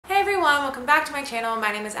everyone, welcome back to my channel.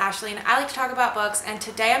 My name is Ashley and I like to talk about books, and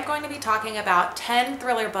today I'm going to be talking about 10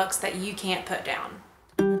 thriller books that you can't put down.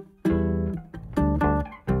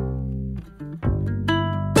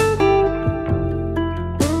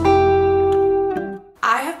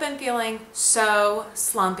 I have been feeling so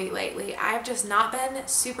slumpy lately. I have just not been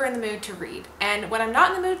super in the mood to read. And when I'm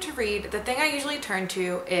not in the mood to read, the thing I usually turn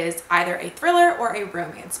to is either a thriller or a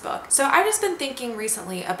romance book. So I've just been thinking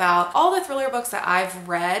recently about all the thriller books that I've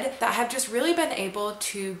read that have just really been able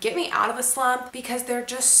to get me out of a slump because they're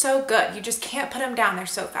just so good. You just can't put them down. They're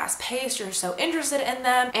so fast paced, you're so interested in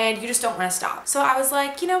them, and you just don't want to stop. So I was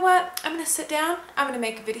like, you know what? I'm gonna sit down, I'm gonna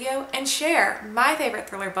make a video and share my favorite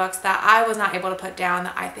thriller books that I was not able to put down,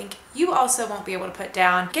 that I think you also won't be able to put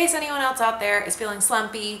down, in case anyone else out there is feeling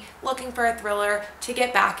slumpy, looking for a thriller to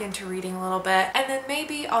get back into reading a little bit. And then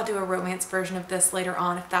maybe I'll do a romance version of this later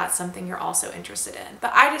on if that's something you're also interested in.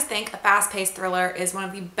 But I just think a fast-paced thriller is one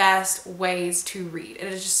of the best ways to read. It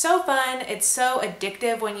is just so fun. It's so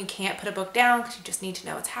addictive when you can't put a book down because you just need to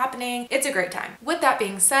know what's happening. It's a great time. With that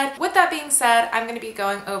being said, I'm going to be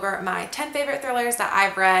going over my 10 favorite thrillers that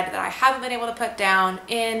I've read that I haven't been able to put down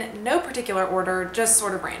in no particular order, just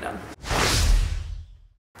sort of random.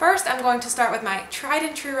 First, I'm going to start with my tried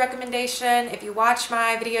and true recommendation. If you watch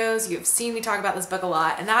my videos, you've seen me talk about this book a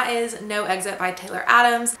lot, and that is No Exit by Taylor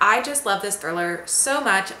Adams. I just love this thriller so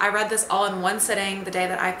much. I read this all in one sitting the day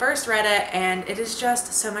that I first read it, and it is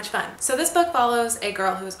just so much fun. So this book follows a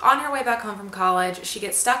girl who is on her way back home from college. She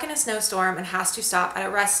gets stuck in a snowstorm and has to stop at a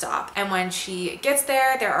rest stop. And when she gets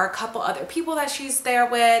there, there are a couple other people that she's there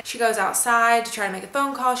with. She goes outside to try to make a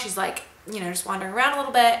phone call. She's like, you know, just wandering around a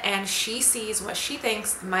little bit, and she sees what she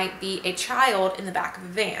thinks might be a child in the back of a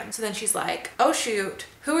van. So then she's like, oh shoot,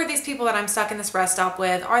 who are these people that I'm stuck in this rest stop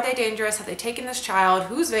with? Are they dangerous? Have they taken this child?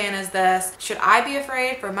 Whose van is this? Should I be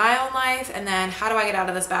afraid for my own life? And then how do I get out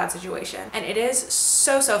of this bad situation? And it is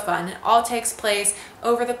so fun. It all takes place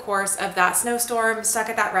over the course of that snowstorm, stuck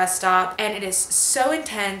at that rest stop, and it is so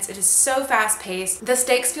intense. It is so fast paced. The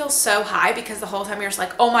stakes feel so high because the whole time you're just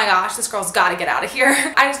like, oh my gosh, this girl's gotta get out of here.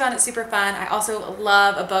 I just found it super fun. I also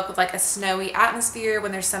love a book with like a snowy atmosphere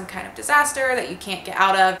when there's some kind of disaster that you can't get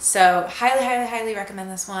out of. So highly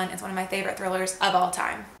recommend this one. It's one of my favorite thrillers of all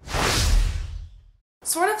time.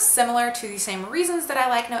 Sort of similar to the same reasons that I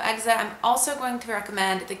like No Exit, I'm also going to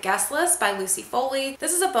recommend The Guest List by Lucy Foley.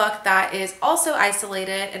 This is a book that is also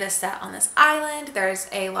isolated. It is set on this island. There's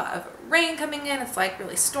a lot of rain coming in. It's like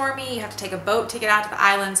really stormy. You have to take a boat to get out to the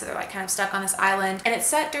island, so they're like kind of stuck on this island. And it's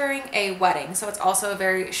set during a wedding, so it's also a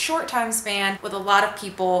very short time span with a lot of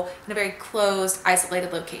people in a very closed,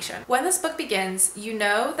 isolated location. When this book begins, you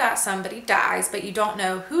know that somebody dies, but you don't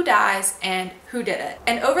know who dies and who did it.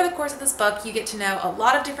 And over the course of this book, you get to know a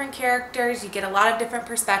lot of different characters, you get a lot of different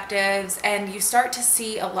perspectives, and you start to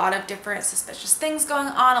see a lot of different suspicious things going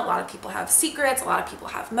on. A lot of people have secrets, a lot of people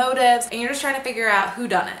have motives, and you're just trying to figure out who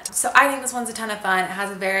done it. So I think this one's a ton of fun. It has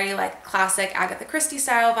a very like classic Agatha Christie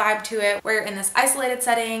style vibe to it, where you're in this isolated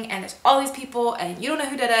setting and there's all these people and you don't know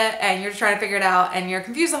who did it and you're just trying to figure it out and you're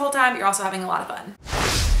confused the whole time, but you're also having a lot of fun.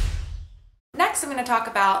 Next, I'm going to talk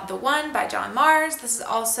about The One by John Mars. This is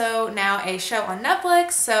also now a show on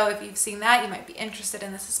Netflix, so if you've seen that, you might be interested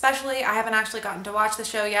in this especially. I haven't actually gotten to watch the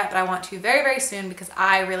show yet, but I want to very soon because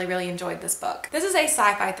I really enjoyed this book. This is a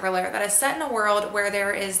sci-fi thriller that is set in a world where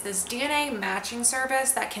there is this DNA matching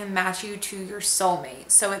service that can match you to your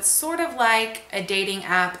soulmate. So it's sort of like a dating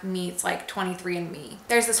app meets like 23andMe.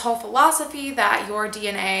 There's this whole philosophy that your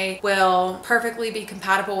DNA will perfectly be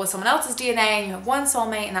compatible with someone else's DNA, and you have one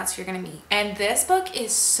soulmate and that's who you're going to meet. And this book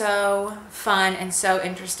is so fun and so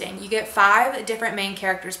interesting. You get 5 different main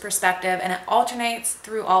characters' perspective and it alternates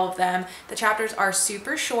through all of them. The chapters are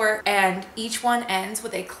super short and each one ends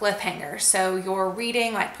with a cliffhanger. So you're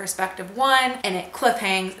reading like perspective 1 and it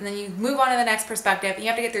cliffhangs, and then you move on to the next perspective and you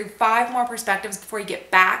have to get through 5 more perspectives before you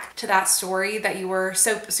get back to that story that you were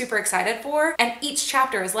so super excited for. And each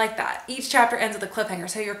chapter is like that. Each chapter ends with a cliffhanger.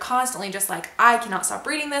 So you're constantly just like, I cannot stop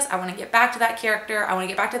reading this. I want to get back to that character. I want to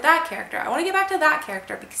get back to that character. I want to get back to that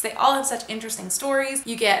character because they all have such interesting stories.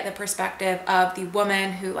 You get the perspective of the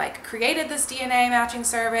woman who like created this DNA matching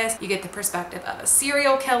service. You get the perspective of a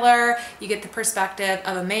serial killer. You get the perspective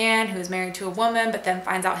of a man who is married to a woman but then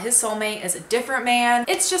finds out his soulmate is a different man.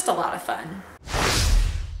 It's just a lot of fun.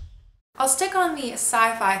 I'll stick on the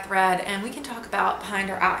sci-fi thread and we can talk about Behind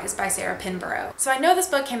Her Eyes by Sarah Pinborough. So I know this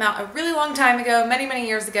book came out a really long time ago, many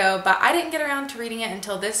years ago, but I didn't get around to reading it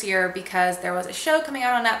until this year because there was a show coming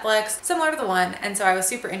out on Netflix similar to the one, and so I was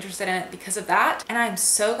super interested in it because of that. And I'm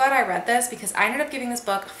so glad I read this because I ended up giving this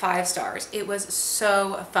book 5 stars. It was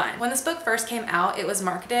so fun. When this book first came out, it was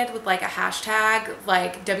marketed with like a hashtag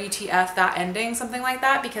like WTF that ending, something like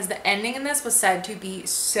that, because the ending in this was said to be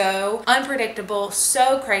so unpredictable,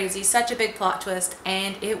 so crazy, such a big plot twist,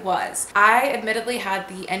 and it was. I admittedly had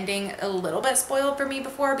the ending a little bit spoiled for me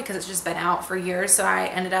before because it's just been out for years, so I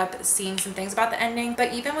ended up seeing some things about the ending,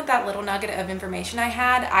 but even with that little nugget of information I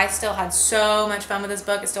had, I still had so much fun with this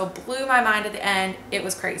book. It still blew my mind at the end. It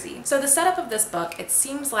was crazy. So the setup of this book, it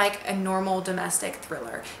seems like a normal domestic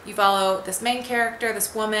thriller. You follow this main character,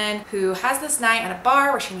 this woman who has this night at a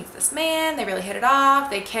bar where she meets this man, they really hit it off,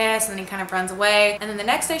 they kiss, and then he kind of runs away, and then the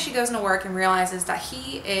next day she goes into work and realizes that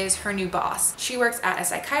he is her new boss. She works at a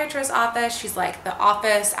psychiatrist's office. She's like the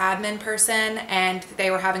office admin person, and they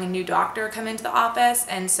were having a new doctor come into the office,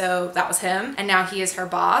 and so that was him, and now he is her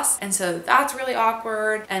boss, and so that's really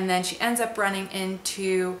awkward. And then she ends up running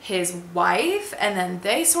into his wife, and then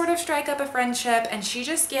they sort of strike up a friendship, and she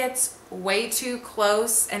just gets way too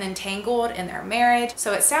close and entangled in their marriage.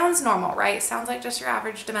 So it sounds normal, right? It sounds like just your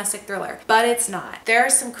average domestic thriller, but it's not. There are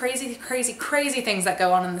some crazy things that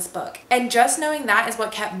go on in this book. And just knowing that is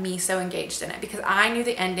what kept me so engaged in it, because I knew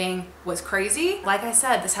the ending was crazy. Like I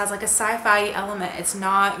said, this has like a sci-fi element. It's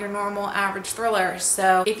not your normal average thriller.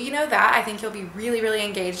 So if you know that, I think you'll be really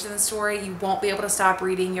engaged in the story. You won't be able to stop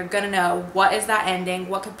reading. You're gonna know what is that ending,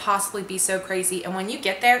 what could possibly be so crazy. And when you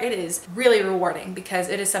get there, it is really rewarding because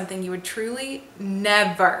it is something you would truly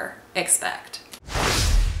never expect.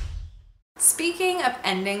 Speaking of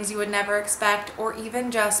endings you would never expect, or even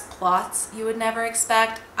just plots you would never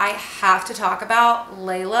expect, I have to talk about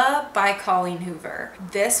Layla by Colleen Hoover.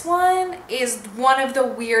 This one is one of the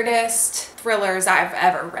weirdest thrillers I've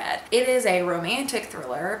ever read. It is a romantic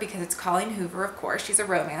thriller because it's Colleen Hoover, of course. She's a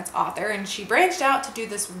romance author, and she branched out to do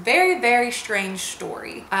this very strange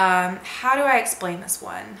story. How do I explain this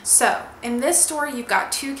one? So in this story, you've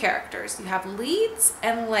got 2 characters. You have Leeds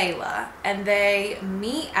and Layla, and they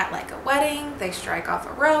meet at like a wedding. They strike off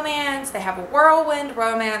a romance. They have a whirlwind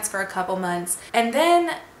romance for a couple months, and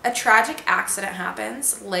then a tragic accident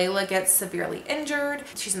happens. Layla gets severely injured.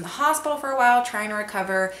 She's in the hospital for a while trying to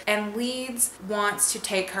recover, and Leeds wants to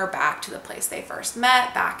take her back to the place they first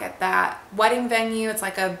met, back at that wedding venue. It's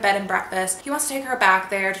like a bed and breakfast. He wants to take her back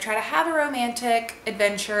there to try to have a romantic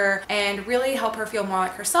adventure and really help her feel more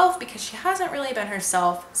like herself, because she hasn't really been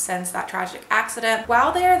herself since that tragic accident.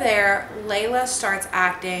 While they're there, Layla starts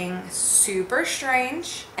acting super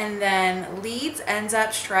strange, and then Leeds ends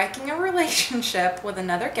up striking a relationship with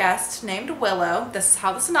another guest named Willow. This is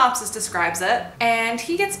how the synopsis describes it. And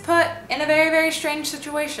he gets put in a very strange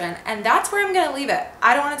situation. And that's where I'm gonna leave it.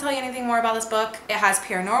 I don't want to tell you anything more about this book. It has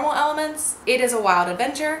paranormal elements. It is a wild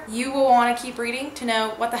adventure. You will want to keep reading to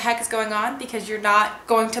know what the heck is going on, because you're not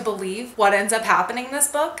going to believe what ends up happening in this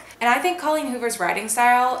book. And I think Colleen Hoover's writing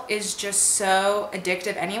style is just so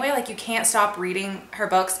addictive anyway. Like, you can't stop reading her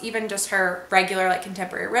books, even just her regular like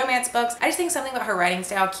contemporary romance books. I just think something about her writing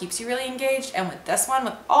style keeps you really engaged. And with this one,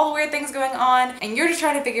 with all the weird things going on and you're just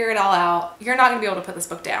trying to figure it all out, you're not gonna be able to put this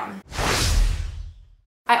book down.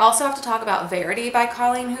 I also have to talk about Verity by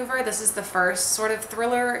Colleen Hoover. This is the first sort of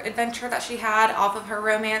thriller adventure that she had off of her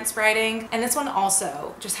romance writing. And this one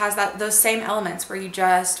also just has those same elements where you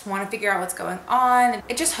just want to figure out what's going on.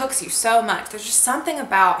 It just hooks you so much. There's just something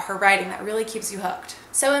about her writing that really keeps you hooked.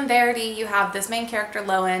 So in Verity, you have this main character,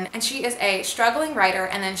 Lowen, and she is a struggling writer,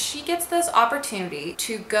 and then she gets this opportunity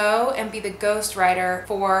to go and be the ghost writer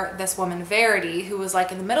for this woman, Verity, who was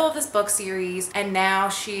like in the middle of this book series, and now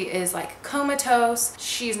she is like comatose.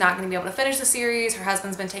 She's not going to be able to finish the series. Her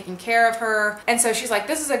husband's been taking care of her, and so she's like,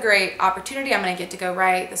 this is a great opportunity. I'm going to get to go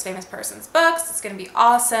write this famous person's books. It's going to be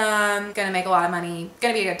awesome. Going to make a lot of money.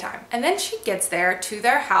 Going to be a good time. And then she gets there to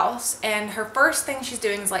their house, and her first thing she's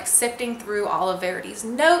doing is like sifting through all of Verity's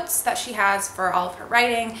notes that she has for all of her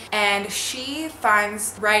writing, and she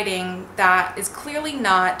finds writing that is clearly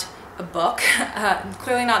not a book,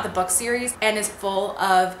 clearly not the book series, and is full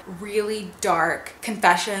of really dark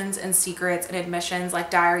confessions and secrets and admissions, like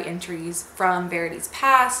diary entries from Verity's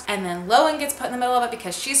past. And then Lowen gets put in the middle of it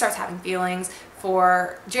because she starts having feelings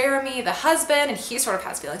for Jeremy, the husband, and he sort of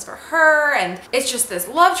has feelings for her, and it's just this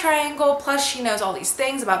love triangle. Plus she knows all these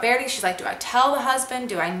things about Verity. She's like, do I tell the husband?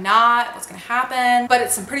 Do I not? What's gonna happen? But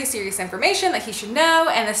it's some pretty serious information that he should know,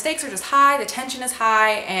 and the stakes are just high, the tension is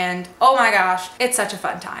high, and oh my gosh, it's such a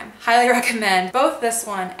fun time. Highly recommend both this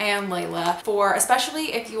one and Layla for,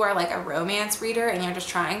 especially if you are like a romance reader and you're just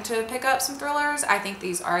trying to pick up some thrillers. I think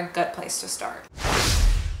these are a good place to start.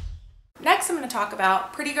 Next, I'm going to talk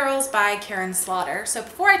about Pretty Girls by Karin. So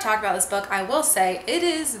before I talk about this book, I will say it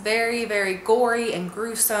is very, very gory and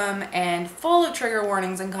gruesome and full of trigger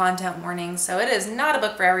warnings and content warnings. So it is not a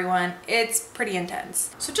book for everyone. It's pretty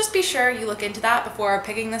intense. So just be sure you look into that before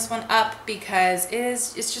picking this one up, because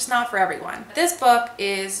it's just not for everyone. This book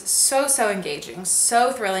is so engaging,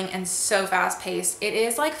 so thrilling, and so fast paced. It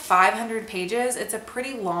is like 500 pages. It's a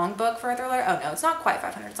pretty long book for a thriller. Oh no, it's not quite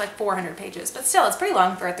 500. It's like 400 pages, but still it's pretty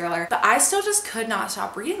long for a thriller. But I still just could not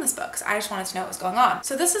stop reading this book because I just wanted to know what was going on.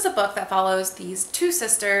 So this is a book that follows these two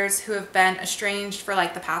sisters who have been estranged for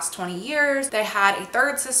like the past 20 years. They had a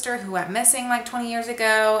third sister who went missing like 20 years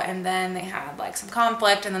ago, and then they had like some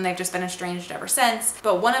conflict, and then they've just been estranged ever since.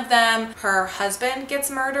 But one of them, her husband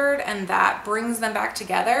gets murdered, and that brings them back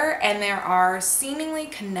together, and there are seemingly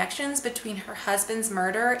connections between her husband's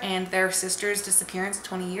murder and their sister's disappearance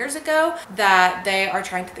 20 years ago that they are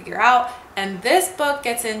trying to figure out. And this book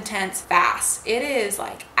gets intense fast. It is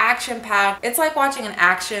like action-packed. It's like watching an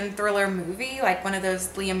action thriller movie, like one of those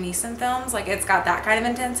Liam Neeson films. Like, it's got that kind of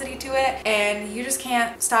intensity to it, and you just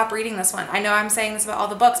can't stop reading this one. I know I'm saying this about all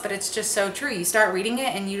the books, but it's just so true. You start reading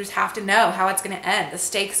it and you just have to know how it's gonna end. The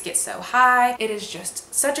stakes get so high. It is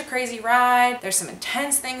just such a crazy ride. There's some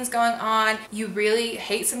intense things going on. You really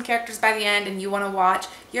hate some characters by the end, and you want to watch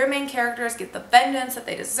your main characters get the vengeance that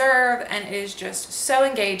they deserve, and it is just so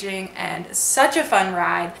engaging and such a fun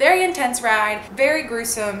ride. Very intense ride, very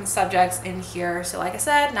gruesome subjects in here. So like I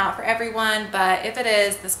said, not for everyone, but if it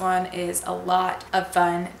is, this one is a lot of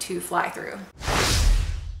fun to fly through.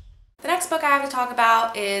 The next book I have to talk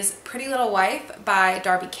about is Pretty Little Wife by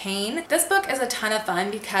Darby Kane. This book is a ton of fun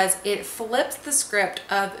because it flips the script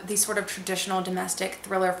of the sort of traditional domestic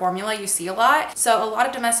thriller formula you see a lot. So a lot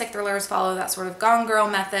of domestic thrillers follow that sort of Gone Girl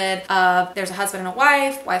method of there's a husband and a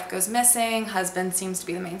wife goes missing, husband seems to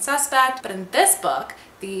be the main suspect. But in this book,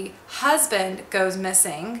 the husband goes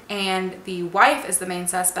missing and the wife is the main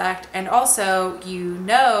suspect, and also you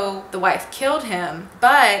know the wife killed him,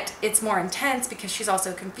 but it's more intense because she's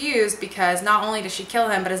also confused because not only does she kill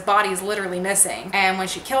him, but his body is literally missing. And when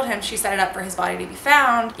she killed him, she set it up for his body to be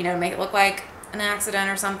found, you know, make it look like an accident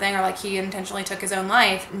or something, or like he intentionally took his own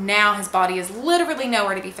life. Now his body is literally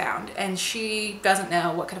nowhere to be found, and she doesn't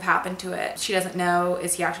know what could have happened to it. She doesn't know,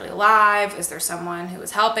 is he actually alive? Is there someone who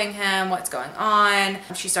is helping him? What's going on?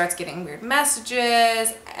 She starts getting weird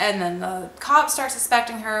messages, and then the cops start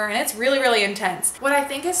suspecting her, and it's really intense. What I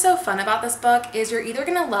think is so fun about this book is you're either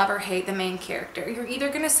gonna love or hate the main character. You're either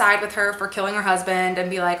gonna side with her for killing her husband and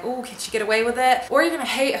be like, ooh, can she get away with it? Or you're gonna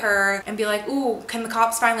hate her and be like, ooh, can the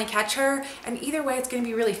cops finally catch her? And either way, it's going to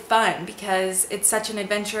be really fun because it's such an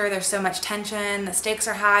adventure. There's so much tension. The stakes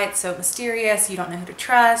are high. It's so mysterious. You don't know who to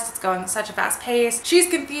trust. It's going at such a fast pace. She's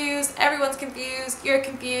confused. Everyone's confused. You're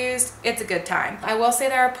confused. It's a good time. I will say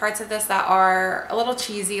there are parts of this that are a little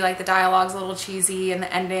cheesy, like the dialogue's a little cheesy and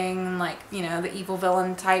the ending, like, you know, the evil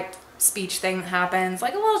villain type speech thing that happens,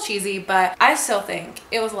 like a little cheesy, but I still think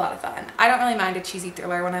it was a lot of fun. I don't really mind a cheesy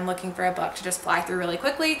thriller when I'm looking for a book to just fly through really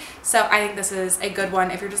quickly, so I think this is a good one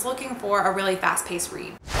if you're just looking for a really fast-paced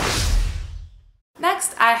read.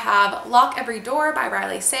 Next, I have Lock Every Door by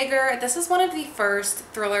Riley Sager. This is one of the first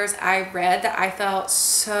thrillers I read that I felt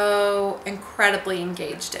so incredibly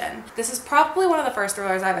engaged in. This is probably one of the first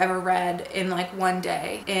thrillers I've ever read in like one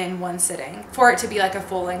day, in one sitting, for it to be like a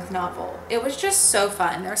full-length novel. It was just so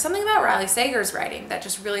fun. There's something about Riley Sager's writing that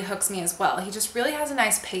just really hooks me as well. He just really has a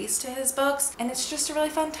nice pace to his books, and it's just a really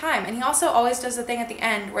fun time. And he also always does the thing at the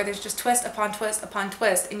end where there's just twist upon twist upon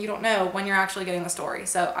twist, and you don't know when you're actually getting the story.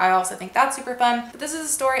 So I also think that's super fun. But this is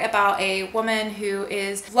a story about a woman who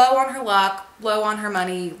is low on her luck, low on her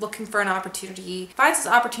money, looking for an opportunity, finds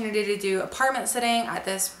this opportunity to do apartment sitting at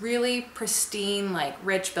this really pristine, like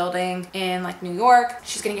rich building in like New York.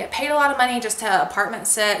 She's gonna get paid a lot of money just to apartment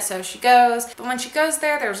sit, so she goes. But when she goes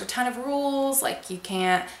there, there's a ton of rules, like you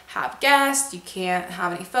can't have guests, you can't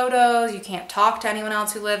have any photos, you can't talk to anyone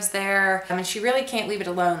else who lives there. I mean, she really can't leave it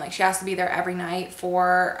alone. Like, she has to be there every night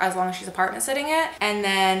for as long as she's apartment sitting it. And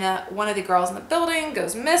then one of the girls in the building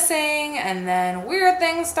goes missing, and then weird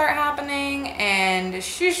things start happening, and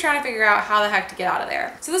she's trying to figure out how the heck to get out of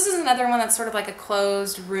there. So this is another one that's sort of like a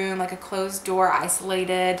closed room, like a closed door,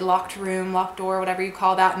 isolated, locked room, locked door, whatever you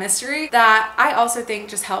call that mystery, that I also think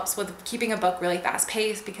just helps with keeping a book really fast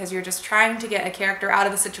paced, because you're just trying to get a character out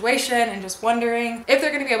of the situation and just wondering if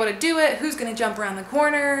they're going to be able to do it, who's going to jump around the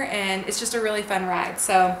corner, and it's just a really fun ride.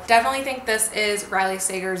 So definitely think this is Riley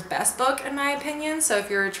Sager's best book in my opinion. So if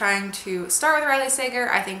you're trying to start with Riley Sager,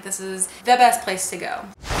 I think this is the best place to go.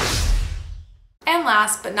 And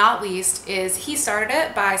last but not least is He Started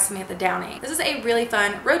It by Samantha Downing. This is a really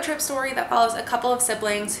fun road trip story that follows a couple of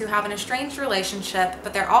siblings who have an estranged relationship,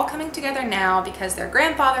 but they're all coming together now because their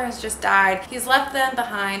grandfather has just died. He's left them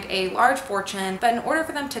behind a large fortune, but in order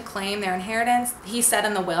for them to claim their inheritance, he said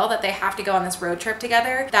in the will that they have to go on this road trip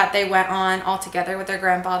together that they went on all together with their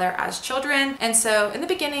grandfather as children. And so in the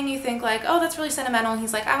beginning you think like, oh, that's really sentimental.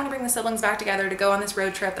 He's like, I want to bring the siblings back together to go on this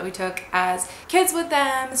road trip that we took as kids with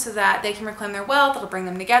them so that they can reclaim their wealth. It'll bring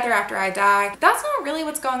them together after I die. That's not really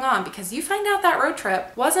what's going on, because you find out that road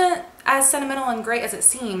trip wasn't as sentimental and great as it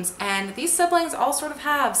seems, and these siblings all sort of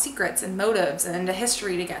have secrets and motives and a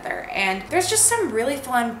history together, and there's just some really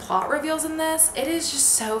fun plot reveals in this. It is just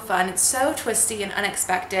so fun. It's so twisty and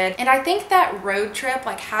unexpected, and I think that road trip,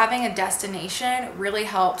 like having a destination, really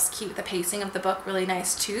helps keep the pacing of the book really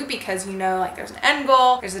nice too, because you know, like there's an end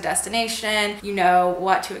goal, there's a destination, you know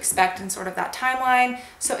what to expect in sort of that timeline.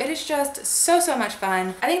 So it is just so much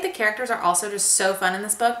fun. I think the characters are also just so fun in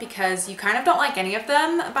this book because you kind of don't like any of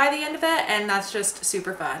them by the end of it, and that's just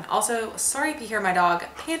super fun. Also, sorry if you hear my dog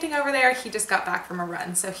panting over there. He just got back from a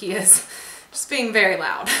run, so he is just being very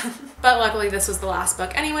loud. But luckily this was the last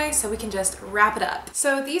book anyway, so we can just wrap it up.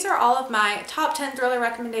 So these are all of my top 10 thriller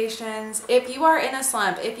recommendations. If you are in a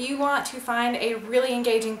slump, if you want to find a really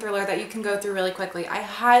engaging thriller that you can go through really quickly, I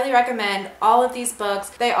highly recommend all of these books.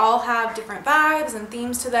 They all have different vibes and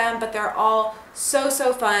themes to them, but they're all so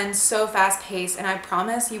fun, so fast paced, and I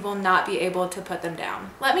promise you will not be able to put them down.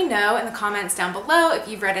 Let me know in the comments down below if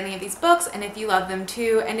you've read any of these books and if you love them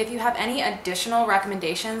too, and if you have any additional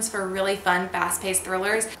recommendations for really fun, fast-paced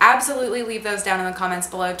thrillers, absolutely leave those down in the comments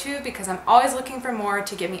below too, because I'm always looking for more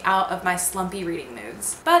to get me out of my slumpy reading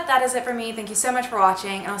moods. But that is it for me. Thank you so much for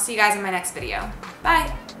watching, and I'll see you guys in my next video.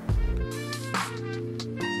 Bye!